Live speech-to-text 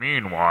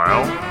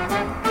Meanwhile,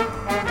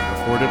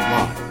 recorded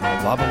live from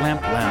the Lava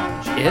Lamp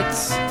Lounge.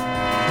 It's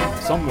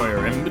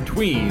somewhere in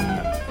between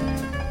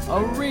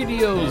a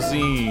radio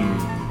zine.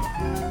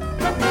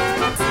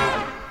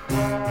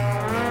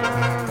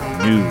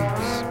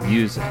 News,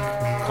 music,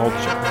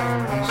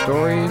 culture,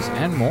 stories,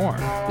 and more.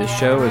 This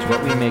show is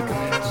what we make of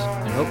it,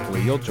 and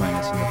hopefully you'll join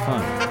us in the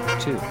fun,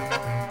 too.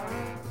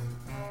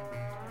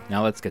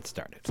 Now let's get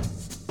started.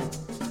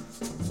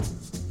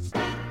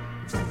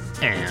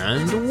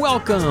 And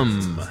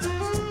welcome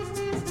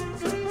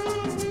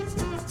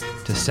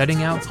to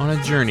setting out on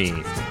a journey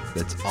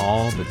that's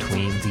all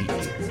between the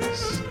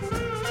ears.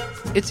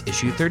 It's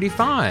issue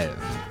 35,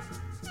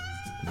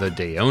 the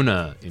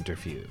Dayona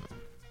interview.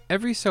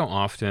 Every so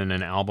often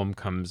an album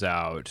comes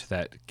out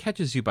that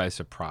catches you by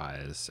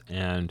surprise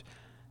and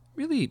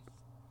really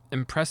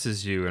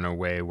impresses you in a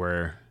way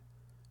where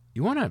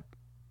you want to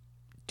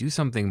do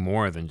something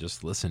more than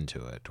just listen to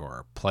it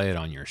or play it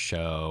on your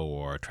show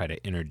or try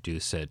to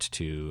introduce it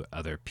to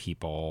other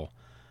people.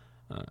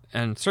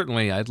 And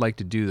certainly I'd like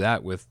to do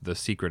that with The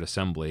Secret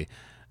Assembly,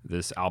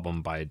 this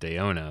album by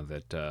Dayona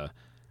that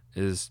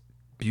is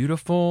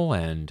beautiful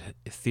and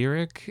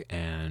etheric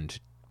and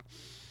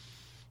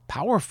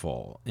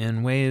powerful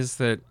in ways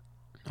that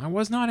I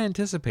was not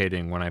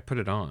anticipating when I put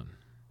it on.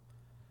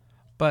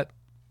 But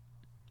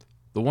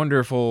the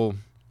wonderful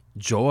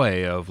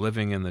joy of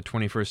living in the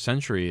 21st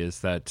century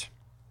is that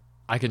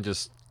I can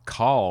just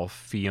call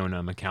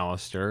Fiona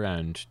McAllister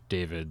and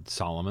David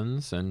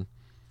Solomons and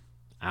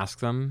ask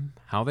them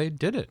how they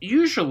did it.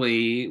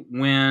 Usually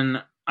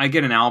when I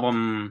get an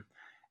album,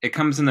 it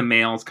comes in the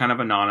mail, it's kind of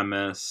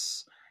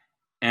anonymous,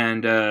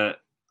 and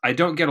I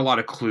don't get a lot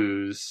of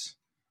clues.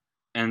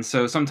 And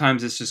so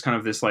sometimes it's just kind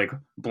of this like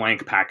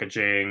blank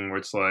packaging where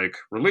it's like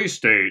release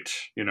date,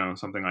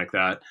 something like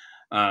that.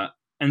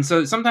 And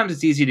so sometimes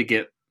it's easy to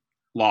get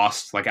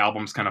lost, like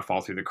albums kind of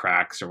fall through the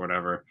cracks or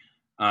whatever.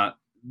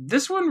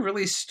 This one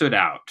really stood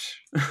out.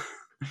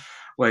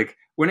 Like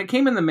when it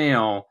came in the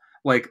mail,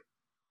 like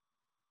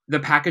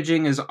the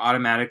packaging is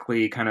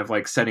automatically kind of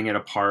like setting it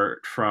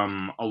apart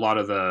from a lot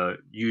of the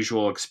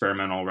usual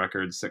experimental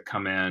records that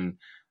come in.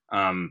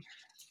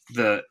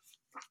 There's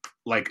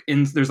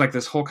like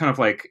this whole kind of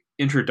like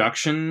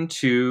introduction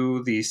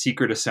to the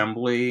Secret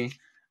Assembly.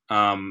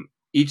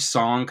 Each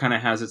song kind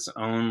of has its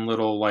own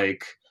little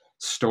like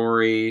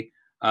story.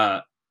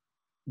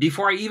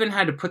 Before I even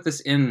had to put this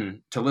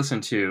in to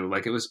listen to,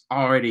 like it was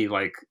already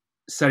like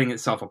setting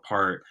itself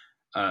apart.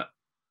 Who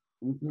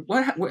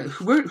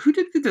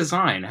did the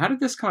design? How did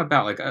this come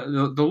about? Like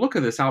the look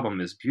of this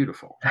album is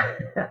beautiful.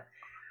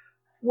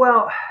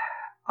 Well,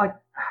 I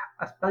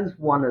suppose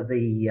one of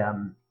the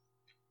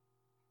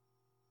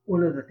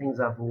things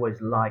I've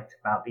always liked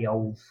about the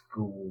old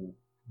school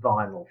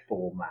vinyl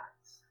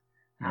formats,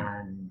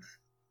 and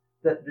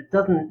that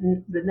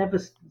never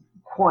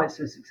quite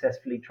so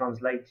successfully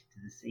translated to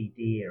the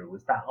CD era,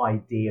 was that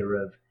idea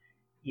of,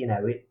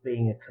 it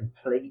being a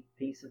complete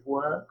piece of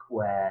work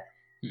where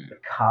the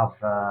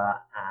cover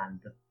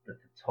and the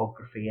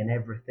photography and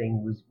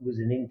everything was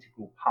an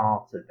integral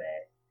part of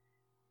it,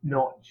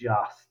 not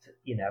just,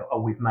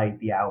 we've made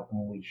the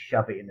album, we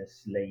shove it in a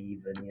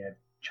sleeve and,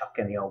 chuck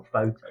any old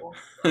photo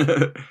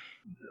on.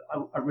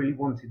 I really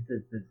wanted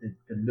the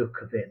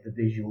look of it, the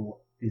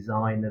visual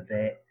design of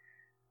it,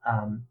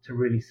 to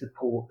really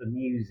support the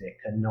music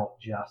and not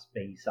just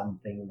be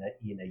something that,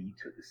 you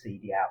took the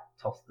CD out,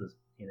 tossed the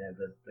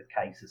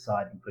case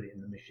aside and put it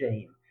in the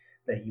machine.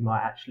 That you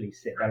might actually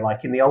sit there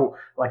like in the old,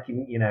 like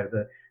in,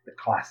 the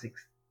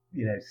classics,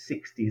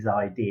 60s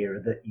idea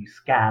that you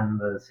scan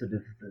the sort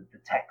of the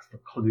text for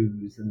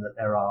clues and that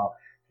there are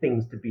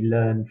things to be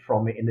learned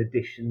from it in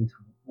addition to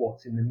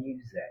what's in the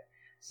music.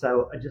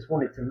 So I just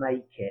wanted to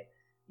make it,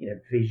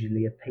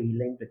 visually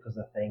appealing, because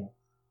I think,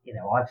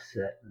 I've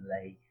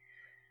certainly,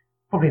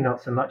 probably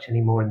not so much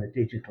anymore in the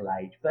digital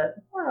age, but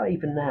well,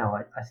 even now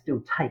I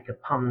still take a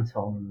punt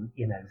on,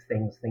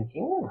 things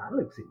thinking, oh, that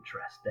looks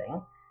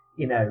interesting.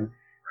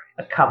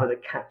 A cover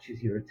that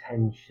catches your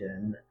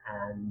attention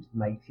and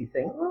makes you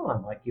think, oh, I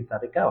might give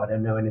that a go. I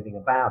don't know anything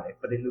about it,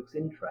 but it looks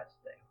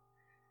interesting.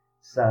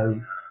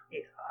 So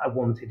I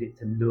wanted it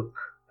to look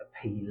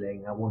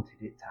appealing. I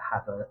wanted it to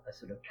have a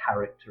sort of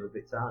character of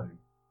its own.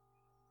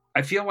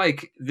 I feel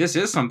like this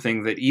is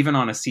something that even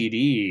on a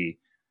CD,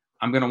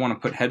 I'm going to want to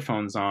put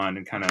headphones on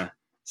and kind of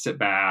sit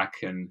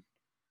back and,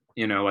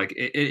 like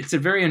it's a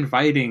very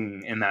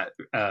inviting in that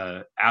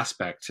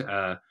aspect.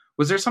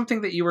 Was there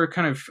something that you were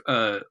kind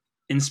of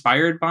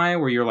inspired by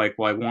where you're like,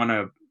 well, I want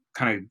to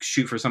kind of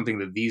shoot for something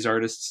that these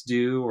artists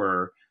do?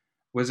 Or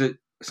was it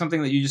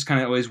something that you just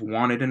kind of always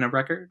wanted in a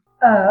record?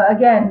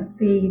 Again,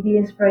 the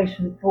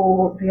inspiration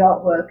for the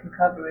artwork and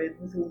cover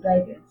was all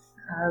David's.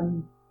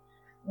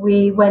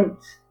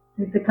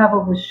 The cover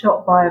was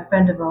shot by a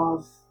friend of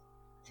ours,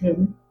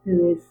 Tim,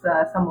 who is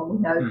someone we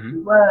know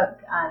through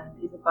work and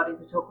is a budding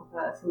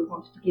photographer. So we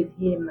wanted to give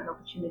him an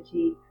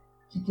opportunity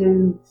to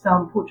do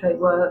some portrait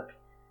work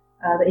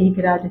that he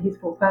could add to his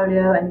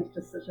portfolio, and he's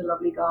just such a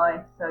lovely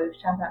guy. So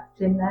shout out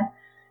to Tim there.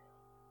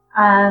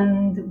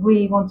 and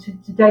David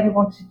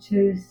wanted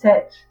to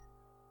set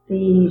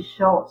the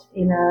shot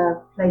in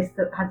a place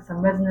that had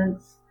some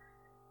resonance.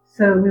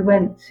 So we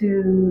went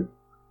to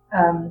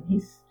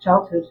his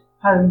childhood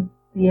home,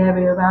 the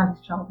area around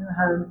his childhood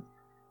home,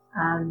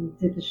 and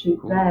did the shoot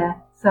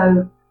there.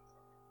 So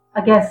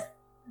I guess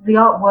the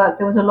artwork,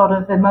 there was a lot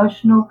of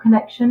emotional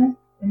connection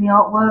in the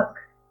artwork,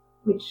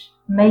 which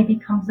maybe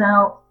comes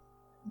out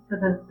for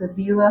the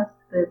viewer,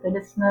 the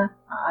listener.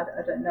 I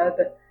don't know,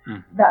 but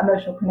that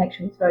emotional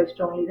connection is very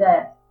strongly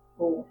there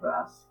for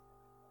us.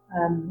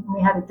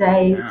 We had a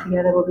day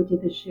together where we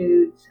did the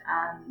shoot,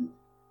 and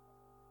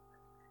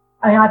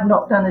I've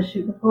not done a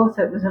shoot before,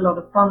 so it was a lot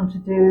of fun to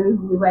do.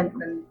 We went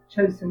and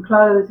chose some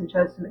clothes and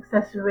chose some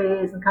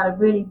accessories and kind of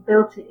really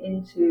built it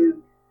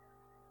into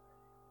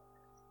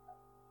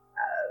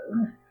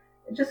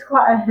just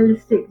quite a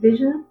holistic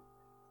vision,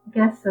 I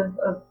guess,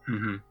 of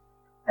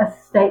a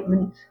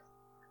statement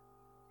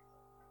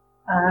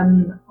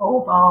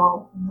of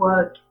our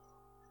work,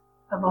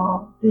 of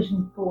our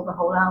vision for the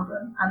whole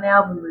album. And the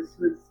album was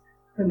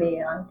for me,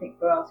 and I think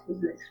for us,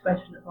 was an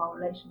expression of our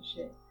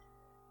relationship.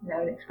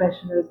 An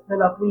expression of the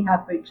love we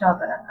have for each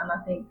other, and I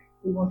think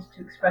we wanted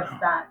to express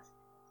that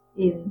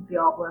in the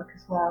artwork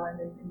as well,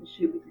 and in the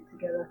shoot we did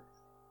together.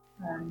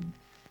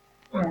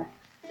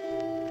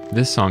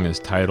 This song is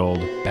titled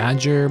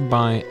Badger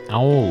by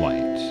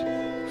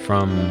Owllight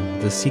from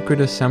The Secret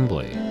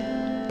Assembly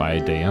by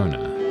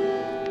Dayona.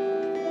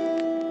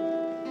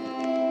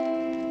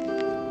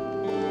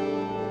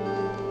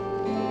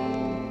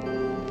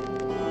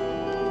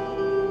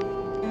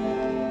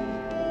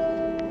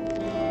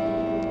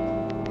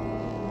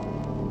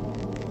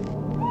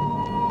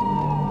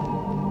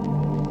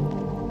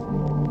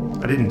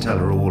 I didn't tell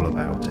her all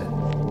about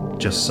it,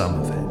 just some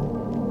of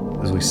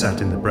it, as we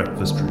sat in the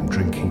breakfast room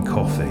drinking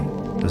coffee,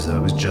 as though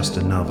it was just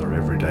another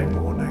everyday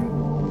morning.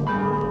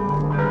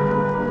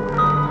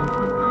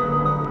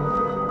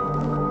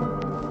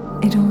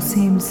 It all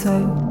seemed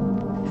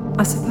so,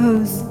 I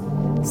suppose,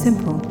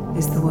 simple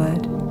is the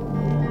word.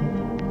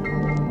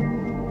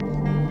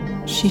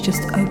 She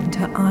just opened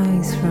her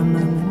eyes for a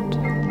moment.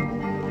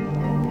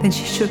 Then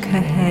she shook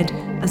her head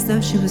as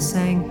though she was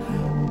saying,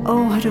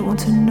 "Oh, I don't want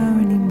to know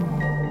anymore.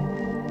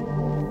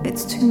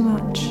 It's too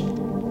much,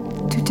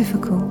 too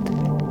difficult."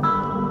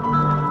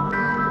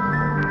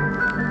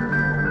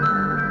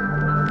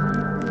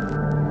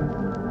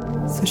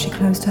 So she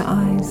closed her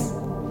eyes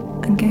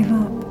and gave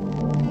up.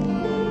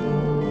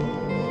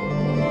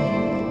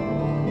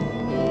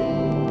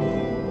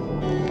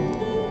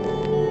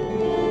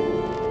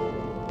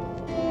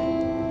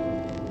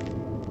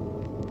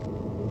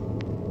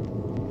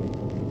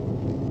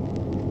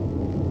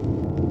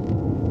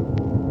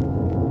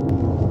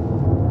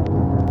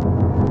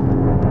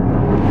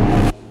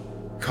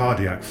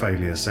 Cardiac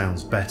failure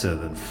sounds better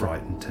than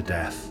frightened to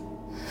death.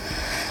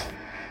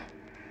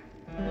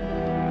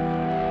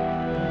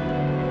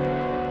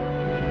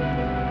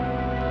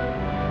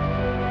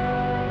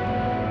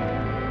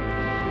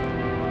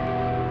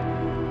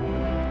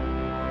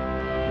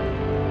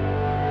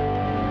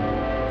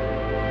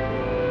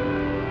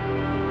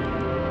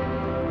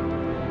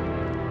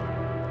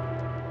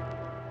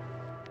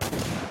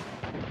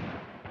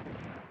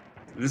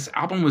 This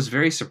album was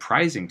very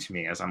surprising to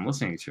me as I'm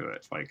listening to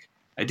it. Like,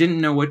 I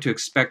didn't know what to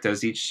expect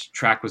as each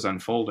track was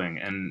unfolding,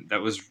 and that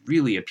was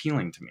really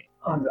appealing to me.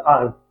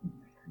 I'm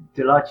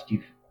delighted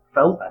you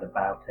felt that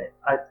about it.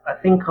 I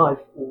think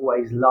I've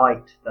always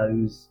liked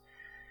those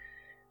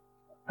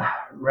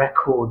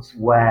records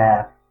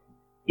where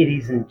it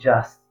isn't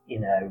just,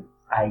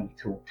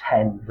 8 or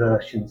 10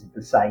 versions of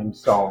the same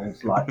song,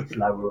 slightly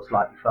slower or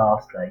slightly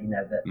faster.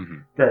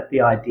 That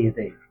the idea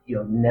that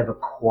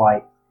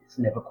it's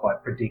never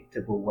quite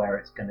predictable where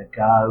it's going to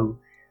go.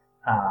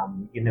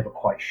 You're never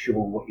quite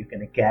sure what you're going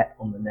to get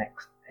on the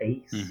next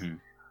piece.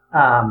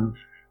 And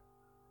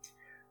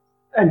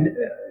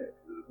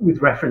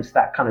with reference to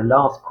that kind of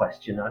last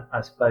question,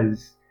 I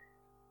suppose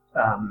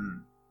a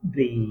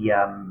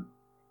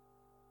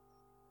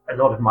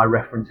lot of my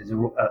references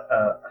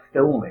are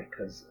filmic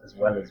as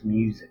well as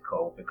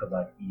musical, because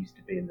I used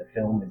to be in the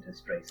film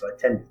industry, so I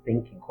tend to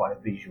think in quite a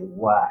visual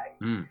way.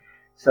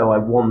 So I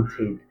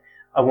wanted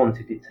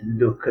it to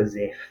look as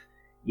if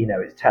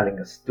it's telling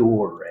a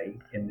story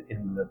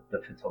in the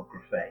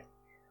photography.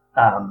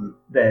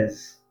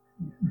 There's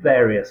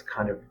various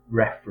kind of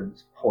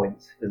reference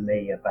points for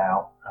me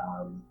about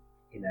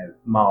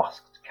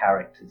masked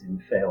characters in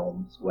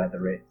films,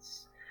 whether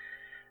it's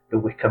The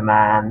Wicker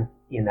Man,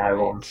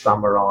 on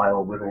Summer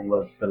Isle with all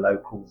of the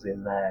locals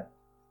in their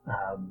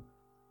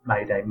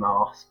Mayday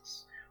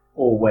masks,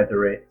 or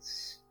whether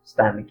it's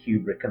Stanley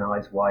Kubrick and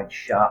Eyes Wide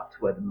Shut,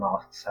 where the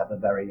masks have a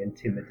very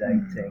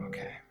intimidating.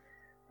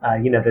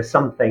 There's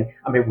something.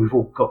 I mean, we've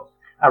all got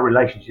our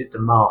relationship to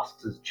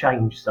masks has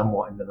changed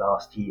somewhat in the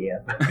last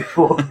year, but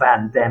before the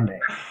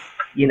pandemic,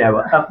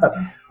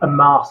 a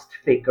masked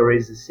figure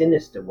is a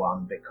sinister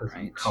one because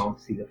you can't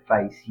see the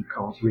face, you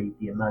can't read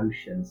the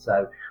emotion.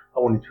 So I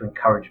wanted to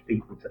encourage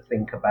people to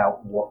think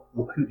about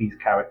who these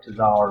characters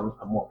are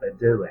and what they're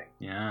doing.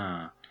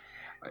 Yeah.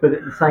 But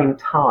at the same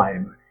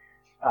time,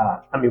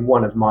 I mean,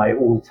 one of my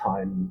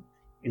all-time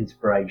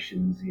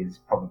inspirations is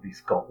probably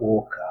Scott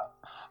Walker,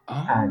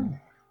 and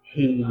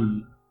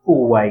he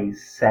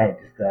always said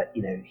that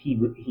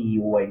he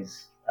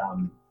always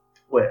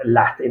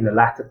in the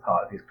latter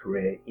part of his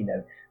career,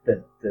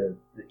 that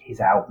his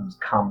albums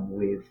come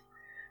with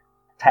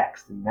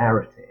text and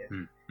narrative.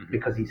 Mm-hmm.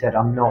 Because he said,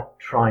 I'm not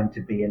trying to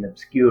be an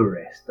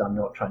obscurist. I'm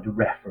not trying to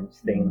reference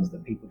things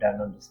that people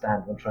don't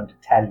understand. I'm trying to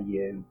tell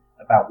you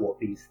about what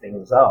these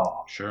things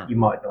are. Sure. You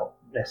might not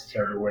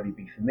necessarily already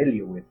be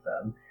familiar with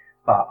them,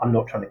 but I'm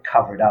not trying to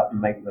cover it up and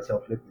make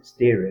myself look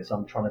mysterious.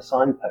 I'm trying to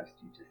signpost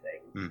you to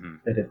things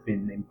that have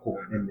been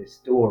important in this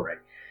story.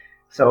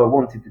 So I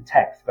wanted the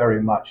text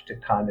very much to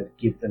kind of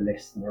give the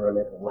listener a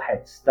little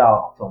head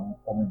start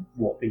on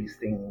what these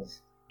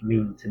things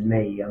mean to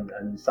me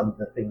and some of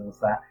the things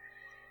that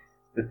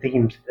the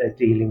themes they're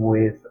dealing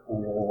with,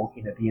 or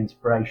the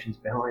inspirations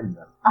behind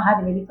them. I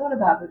hadn't really thought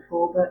about it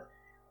before, but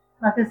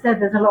like I said,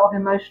 there's a lot of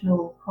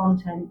emotional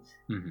content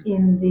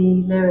in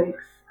the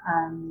lyrics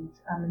and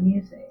the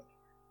music.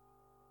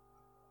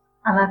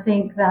 And I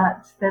think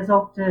that there's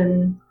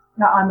often,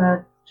 I'm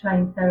a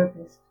trained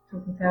therapist,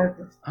 talking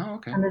therapist. Oh,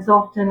 okay. And there's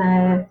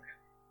often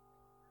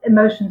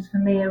emotions for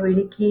me are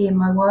really key in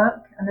my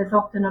work. And there's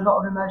often a lot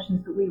of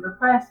emotions that we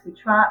repress, we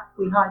trap,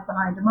 we hide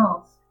behind a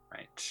mask.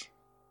 Right.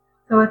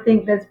 So I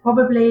think there's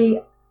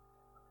probably,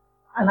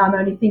 and I'm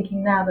only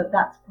thinking now that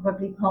that's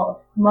probably part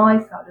of my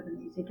side of the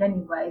music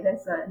anyway,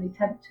 there's an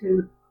attempt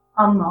to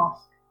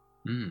unmask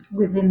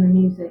within the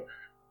music.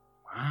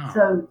 Wow.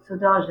 So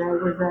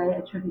Daje was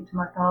a tribute to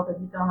my father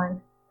who died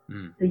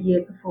the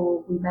year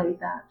before we made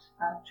that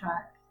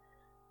track.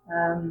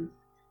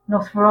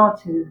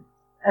 Nosferatu,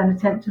 an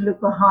attempt to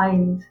look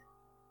behind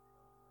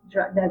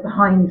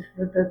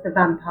the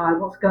vampire,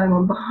 what's going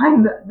on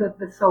behind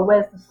the soul,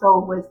 where's the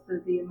soul, where's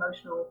the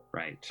emotional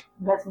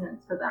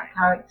resonance for that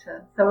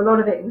character. So a lot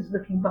of it was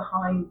looking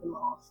behind the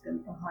mask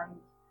and behind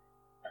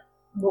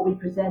what we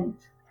present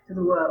to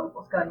the world,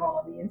 what's going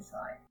on the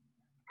inside.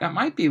 That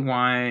might be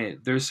why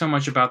there's so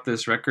much about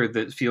this record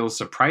that feels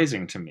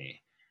surprising to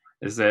me,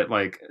 is that,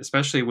 like,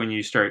 especially when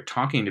you start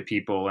talking to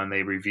people and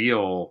they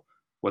reveal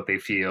what they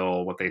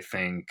feel, what they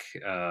think,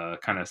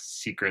 kind of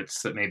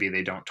secrets that maybe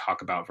they don't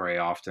talk about very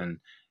often,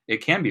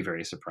 it can be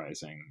very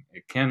surprising.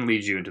 It can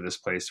lead you into this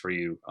place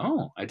where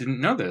I didn't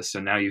know this.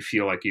 And now you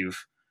feel like you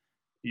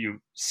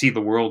see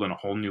the world in a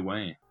whole new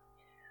way.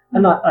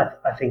 And I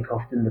think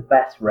often the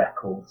best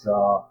records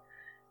are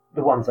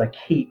the ones I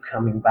keep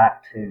coming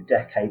back to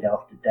decade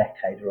after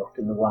decade, are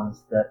often the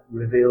ones that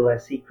reveal their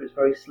secrets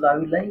very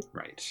slowly.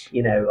 Right.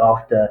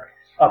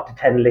 After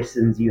 10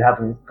 listens, you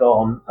haven't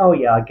gone, oh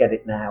yeah, I get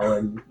it now,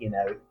 and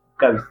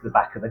goes to the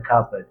back of the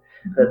cupboard.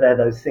 But they're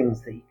those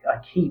things that I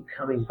keep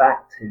coming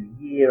back to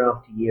year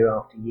after year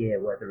after year,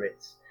 whether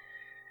it's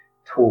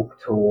Talk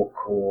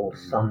or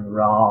Sun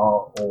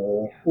Ra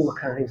or all the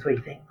kind of things where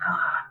you think,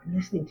 I've been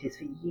listening to this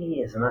for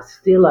years and I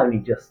still only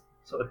just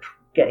sort of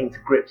getting to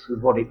grips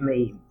with what it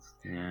means.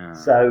 Yeah.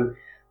 So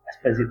I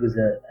suppose it was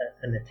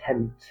an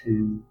attempt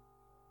to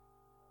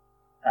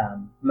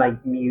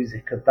make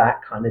music of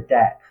that kind of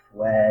depth,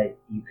 where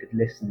you could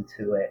listen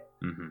to it,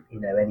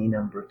 any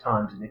number of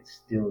times, and it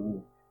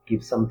still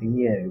gives something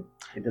new.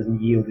 It doesn't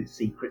yield its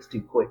secrets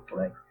too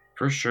quickly.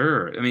 For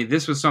sure. I mean,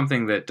 this was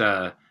something that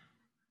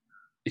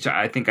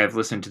I think I've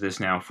listened to this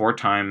now 4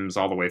 times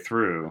all the way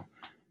through,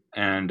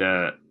 and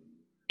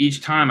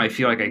each time I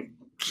feel like I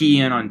key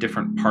in on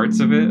different parts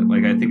of it.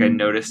 Like, I think I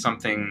noticed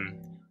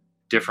something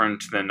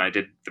different than I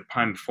did the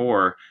time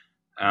before.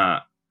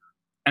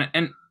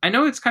 And I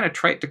know it's kind of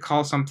trite to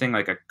call something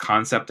like a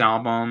concept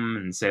album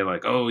and say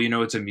like, oh,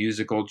 it's a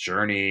musical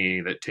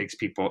journey that takes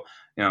people,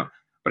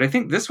 but I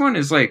think this one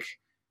is like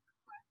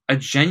a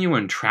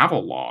genuine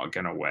travel log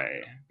in a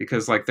way,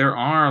 because like there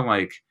are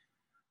like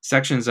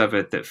sections of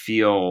it that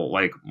feel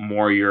like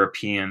more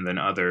European than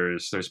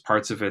others. There's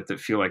parts of it that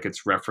feel like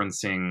it's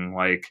referencing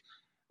like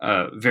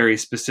very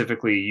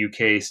specifically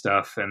UK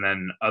stuff, and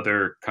then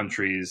other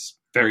countries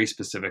very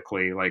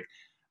specifically. Like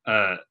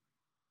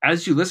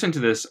as you listen to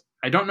this,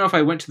 I don't know if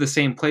I went to the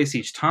same place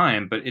each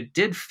time, but it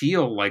did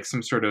feel like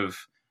some sort of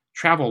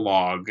travel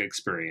log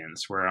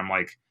experience where I'm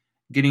like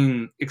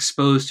getting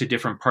exposed to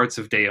different parts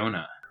of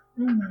Dayona.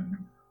 I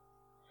mean,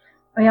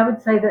 I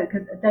would say that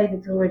because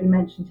David's already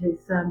mentioned his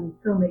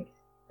filmic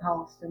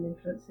past and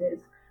influences,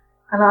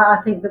 and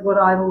I think that what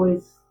I've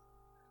always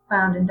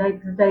found in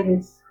David, because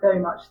David's very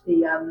much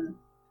the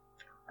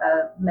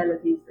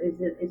melodies,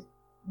 is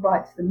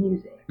writes the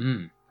music,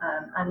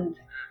 and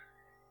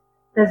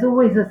there's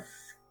always a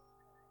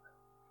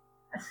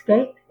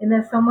escape in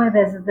there somewhere.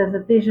 There's a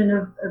vision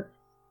of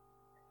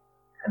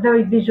a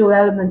very visual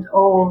element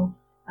of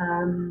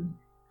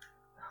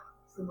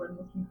what's the word I'm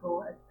looking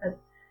for?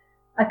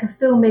 Like a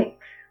filmic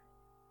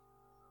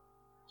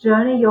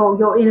journey.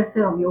 You're in a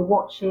film. You're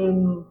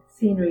watching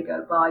scenery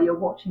go by. You're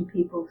watching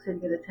people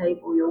sitting at a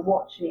table. You're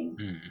watching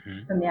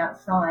from the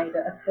outside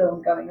a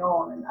film going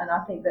on. And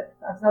I think that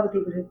as other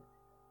people who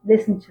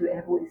listen to it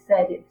have always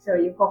said, it's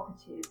very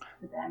evocative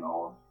to them.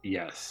 Or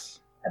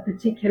yes. a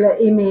particular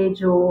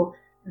image or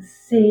the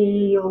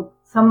sea or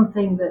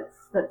something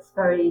that's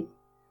very,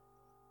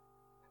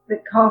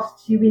 that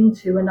casts you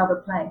into another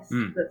place.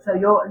 So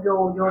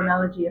your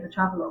analogy of a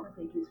travelogue, I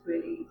think, is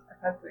really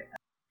appropriate.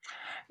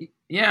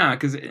 Yeah,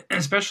 because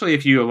especially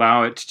if you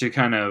allow it to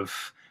kind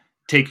of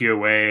take you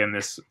away in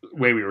this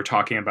way we were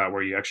talking about,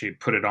 where you actually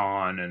put it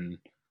on and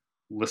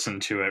listen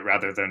to it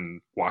rather than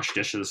wash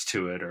dishes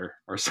to it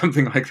or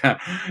something like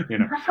that, you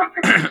know.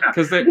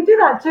 Because you can do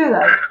that too,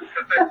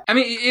 though. I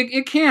mean,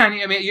 it can.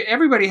 I mean,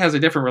 everybody has a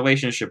different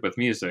relationship with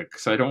music,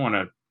 so I don't want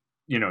to,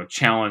 you know,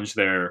 challenge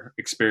their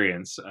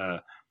experience.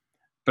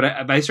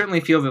 But I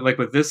certainly feel that, like,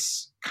 with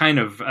this kind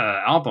of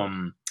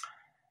album,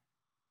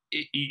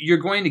 you're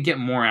going to get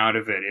more out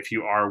of it if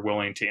you are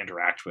willing to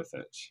interact with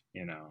it.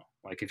 You know,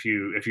 like if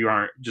you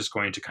aren't just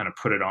going to kind of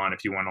put it on,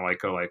 if you want to like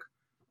go like,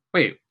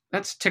 wait,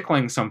 that's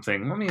tickling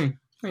something. Let me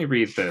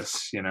read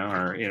this, you know,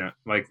 or, you know,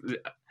 like,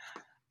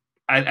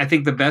 I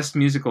think the best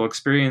musical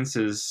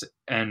experiences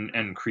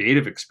and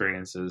creative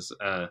experiences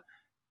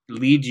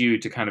lead you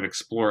to kind of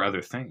explore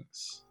other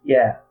things.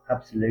 Yeah,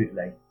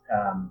 absolutely.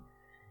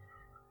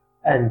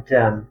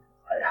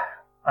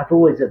 I've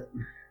always,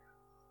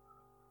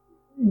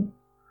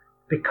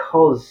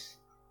 because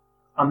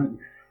I'm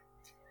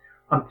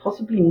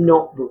possibly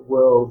not the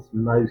world's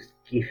most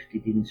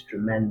gifted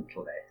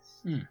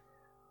instrumentalist,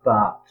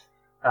 but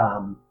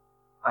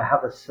I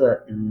have a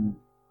certain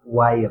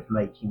way of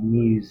making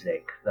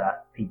music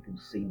that people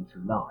seem to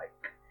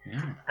like.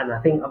 Yeah. And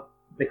I think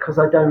because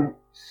I don't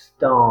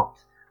start,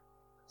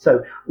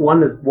 so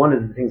one of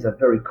the things I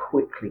very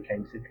quickly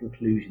came to the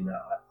conclusion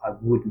that I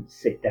wouldn't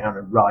sit down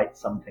and write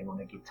something on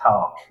a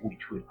guitar,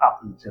 which would, up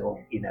until,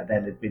 you know,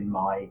 then had been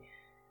my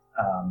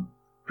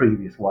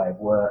previous way of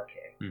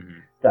working. Mm-hmm.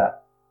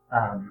 That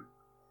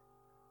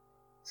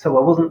so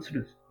I wasn't sort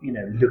of, you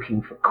know,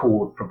 looking for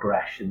chord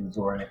progressions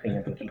or anything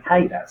and thinking,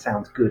 hey, that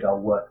sounds good, I'll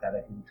work that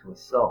into a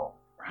song.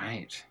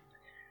 Right.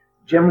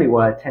 Generally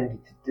what I tended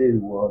to do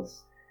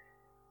was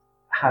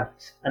have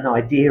an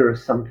idea of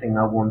something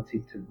I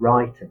wanted to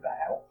write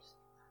about,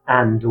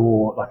 and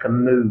or like a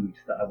mood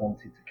that I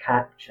wanted to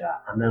capture,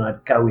 and then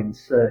I'd go in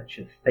search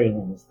of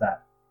things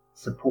that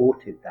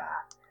supported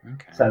that.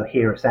 Okay. So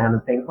hear a sound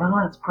and think, well,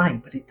 that's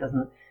great, but it's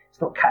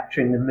not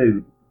capturing the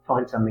mood,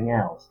 find something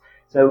else.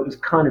 So it was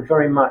kind of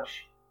very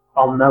much,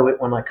 I'll know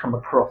it when I come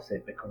across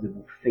it because it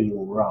will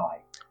feel right.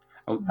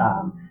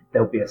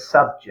 There'll be a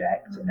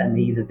subject, and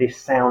either this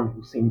sound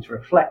will seem to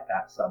reflect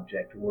that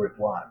subject or it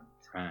won't.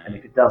 Right. And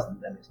if it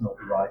doesn't, then it's not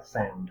the right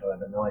sound,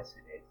 however nice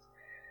it is.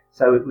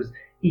 So it was,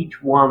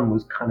 each one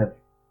was kind of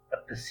a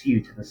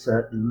pursuit of a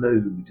certain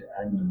mood,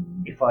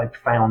 and if I'd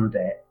found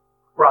it,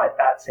 right,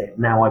 that's it,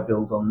 now I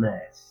build on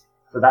this.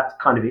 So that's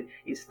kind of it.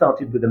 It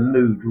started with a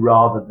mood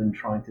rather than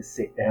trying to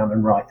sit down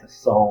and write a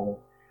song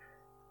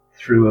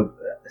through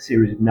a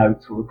series of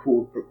notes or a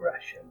chord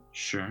progression.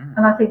 Sure.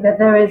 And I think that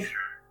there is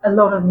a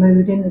lot of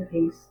mood in the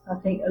piece. I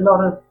think a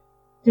lot of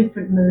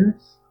different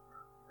moods,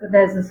 but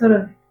there's a sort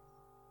of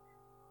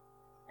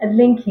a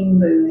linking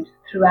mood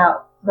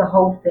throughout the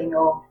whole thing.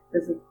 Of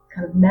there's a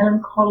kind of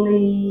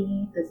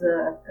melancholy, there's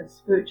a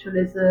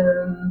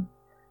spiritualism,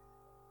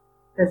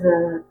 there's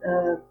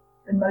a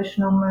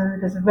emotional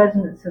mood, there's a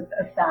resonance of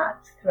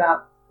that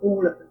throughout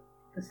all of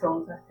the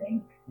songs, I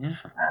think. Yeah.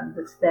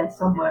 That's there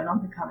somewhere, an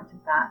undercurrent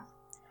of that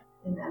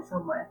in there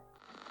somewhere.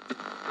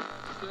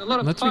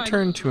 Let's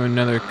return to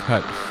another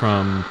cut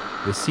from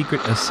The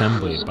Secret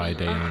Assembly by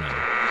Dayona.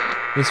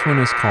 This one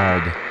is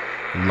called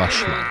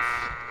Lush Life.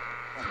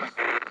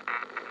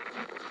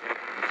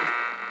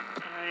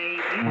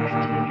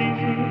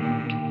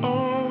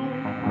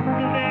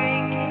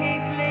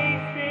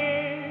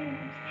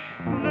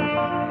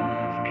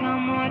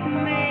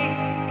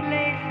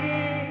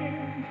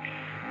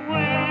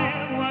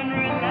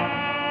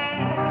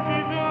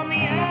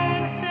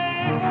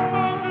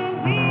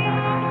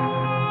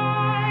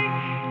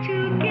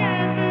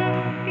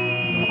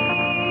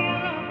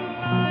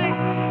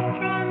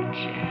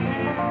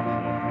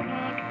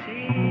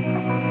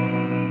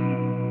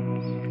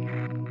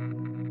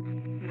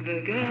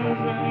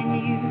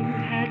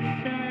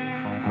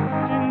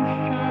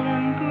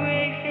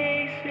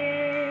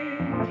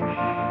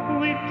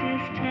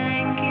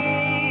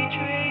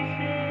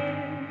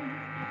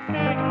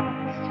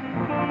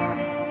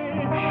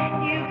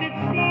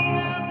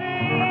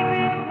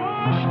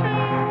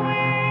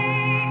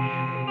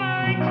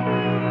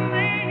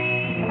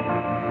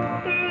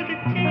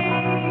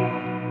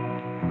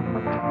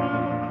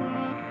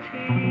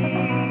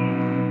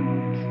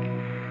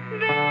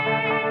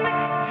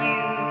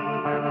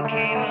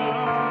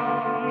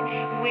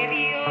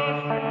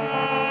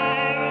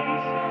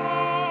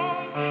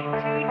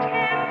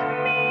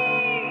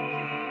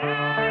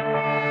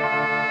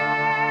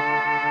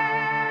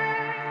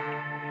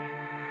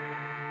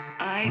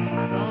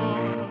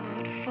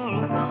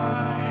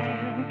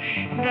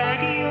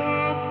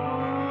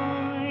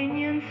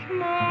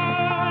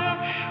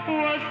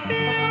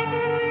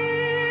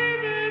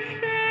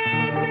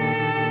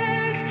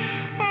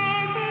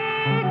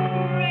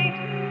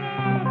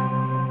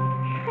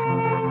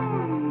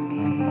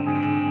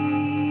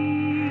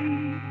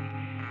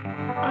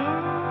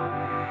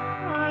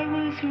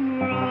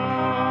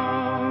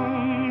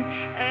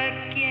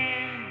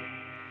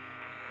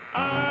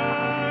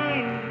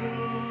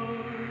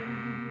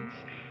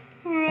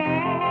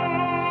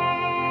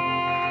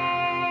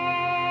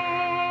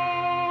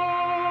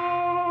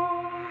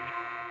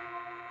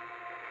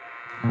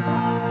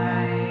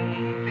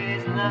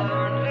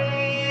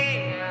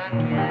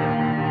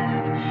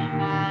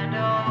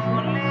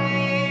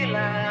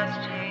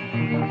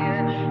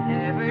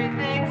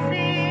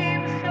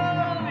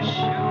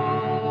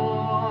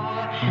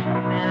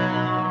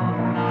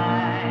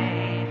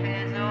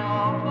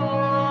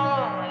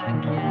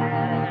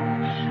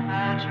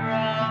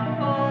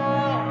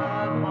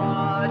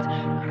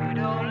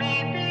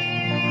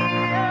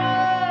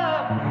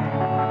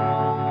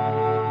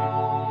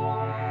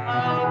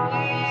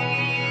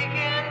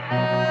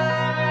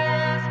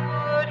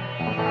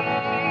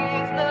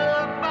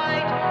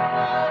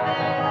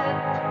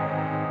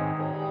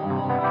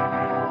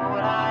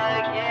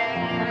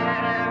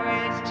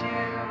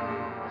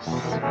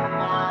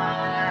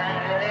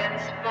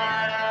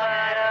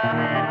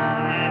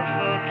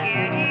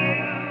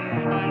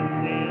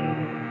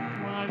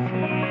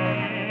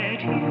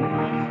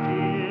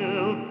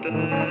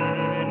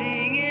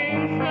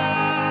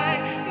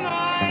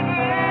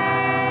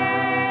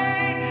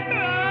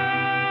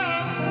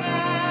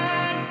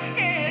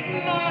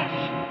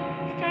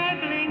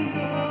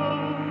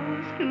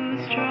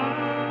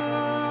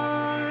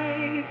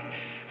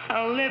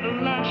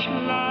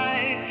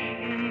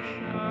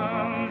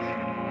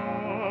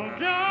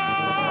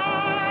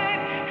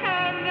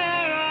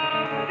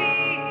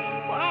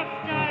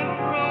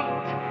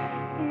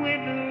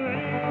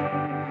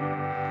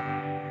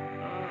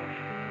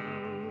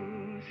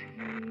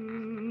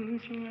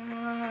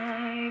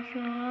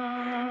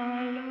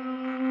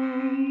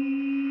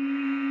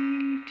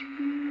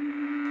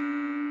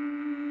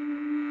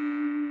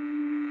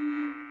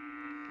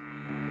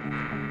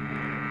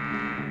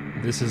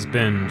 This has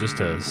been just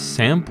a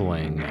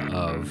sampling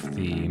of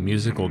the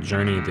musical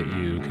journey that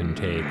you can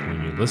take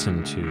when you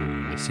listen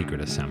to The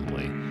Secret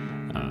Assembly.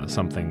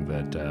 Something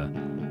that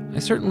I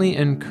certainly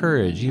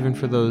encourage, even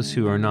for those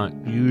who are not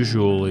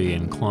usually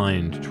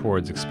inclined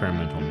towards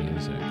experimental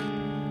music.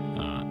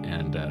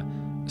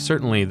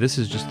 Certainly this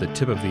is just the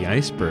tip of the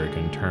iceberg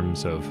in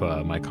terms of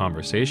my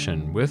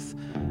conversation with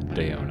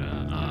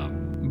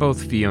Daona.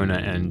 Both Fiona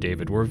and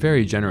David were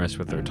very generous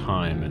with their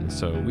time, and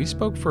so we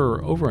spoke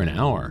for over an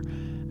hour.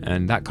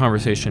 And that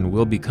conversation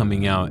will be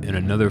coming out in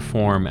another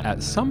form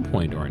at some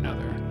point or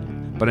another.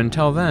 But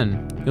until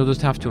then, you'll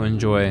just have to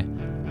enjoy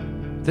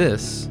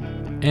this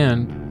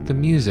and the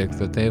music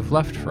that they've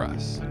left for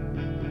us.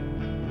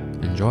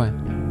 Enjoy.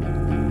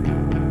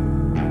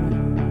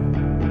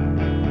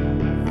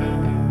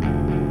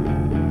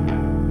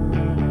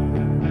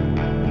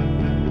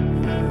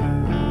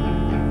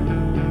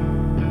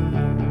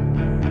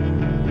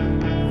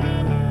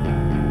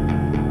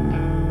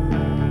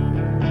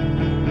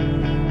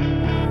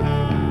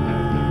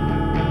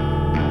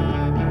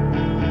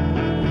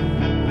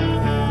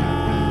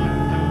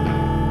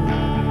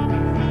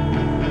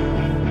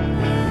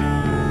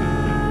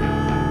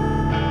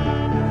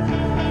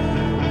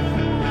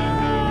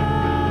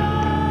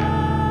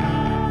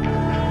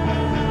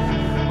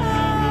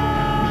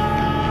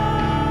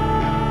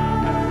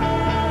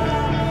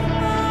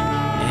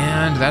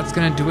 That's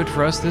going to do it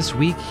for us this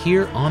week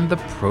here on the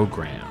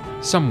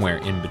program. Somewhere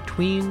in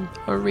between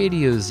a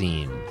radio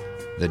zine,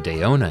 The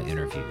Daona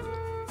Interview.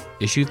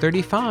 Issue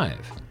 35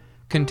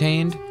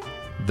 contained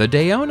The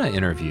Daona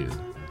Interview,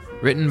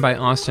 written by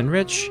Austin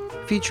Rich,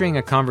 featuring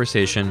a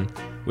conversation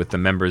with the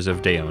members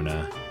of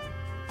Daona,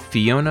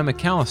 Fiona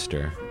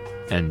McAllister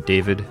and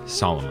David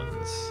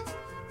Solomons.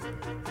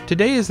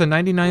 Today is the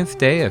 99th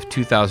day of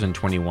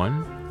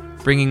 2021,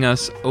 bringing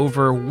us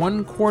over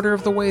 1/4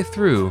 of the way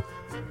through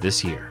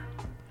this year.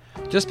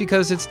 Just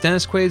because it's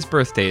Dennis Quaid's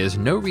birthday is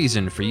no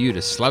reason for you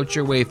to slouch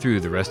your way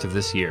through the rest of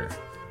this year.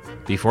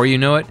 Before you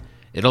know it,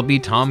 it'll be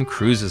Tom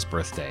Cruise's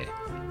birthday,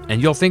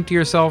 and you'll think to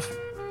yourself,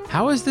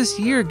 how is this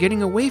year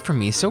getting away from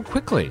me so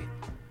quickly?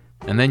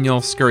 And then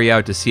you'll scurry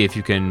out to see if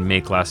you can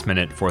make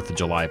last-minute 4th of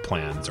July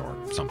plans or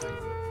something.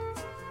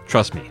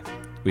 Trust me,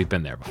 we've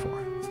been there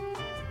before.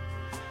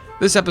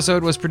 This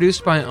episode was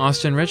produced by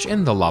Austin Rich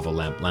in the Lava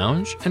Lamp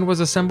Lounge and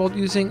was assembled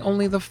using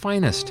only the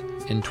finest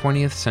in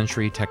 20th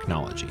century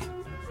technology.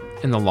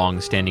 In the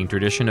long-standing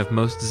tradition of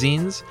most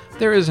zines,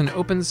 there is an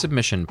open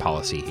submission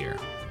policy here.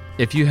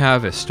 If you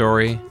have a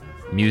story,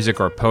 music,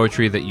 or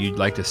poetry that you'd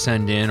like to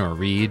send in or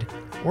read,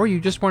 or you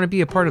just want to be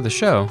a part of the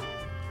show,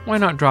 why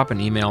not drop an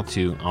email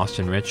to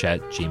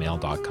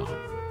austinrich@gmail.com.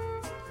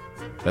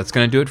 That's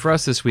going to do it for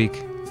us this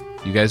week.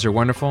 You guys are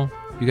wonderful,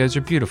 you guys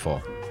are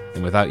beautiful,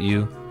 and without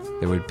you,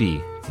 there would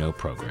be no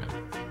program.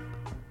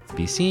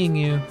 Be seeing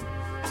you.